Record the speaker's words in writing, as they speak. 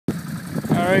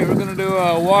Alright, we're going to do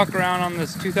a walk around on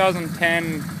this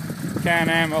 2010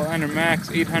 Can-Am Outlander Max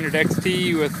 800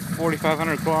 XT with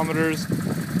 4,500 kilometers.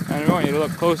 And I want you to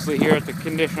look closely here at the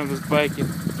condition of this bike. You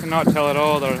cannot tell at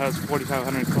all that it has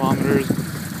 4,500 kilometers.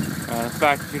 In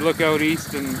fact, if you look out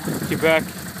east in Quebec,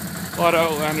 a lot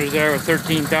of Outlanders there with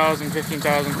 13,000,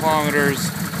 15,000 kilometers.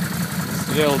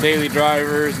 Still daily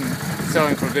drivers and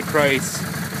selling for a good price.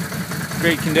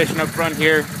 Great condition up front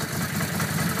here.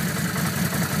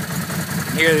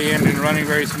 Hear the engine running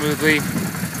very smoothly.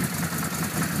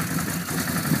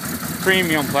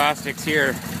 Premium plastics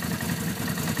here.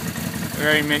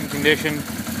 Very mint condition.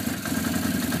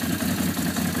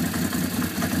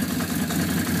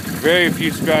 Very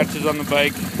few scratches on the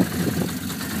bike. You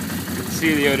can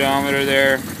see the odometer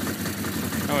there.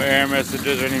 No error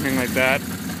messages or anything like that.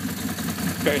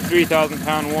 Got a 3,000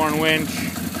 pound worn winch.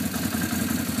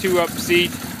 2-up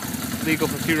seat. Legal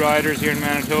for 2 riders here in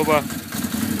Manitoba.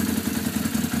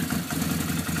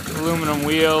 Aluminum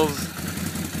wheels.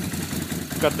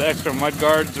 Got the extra mud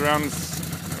guards around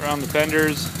the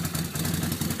fenders.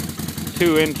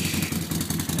 2-inch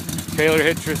trailer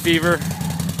hitch receiver.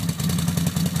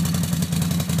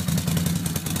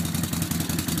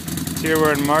 Here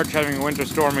we're in March, having a winter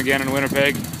storm again in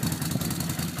Winnipeg.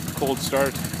 Cold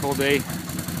start, cold day. You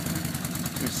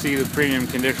can see the premium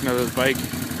condition of this bike.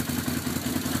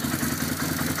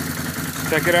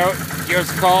 Check it out. Give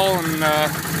us a call and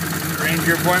arrange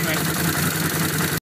your appointment.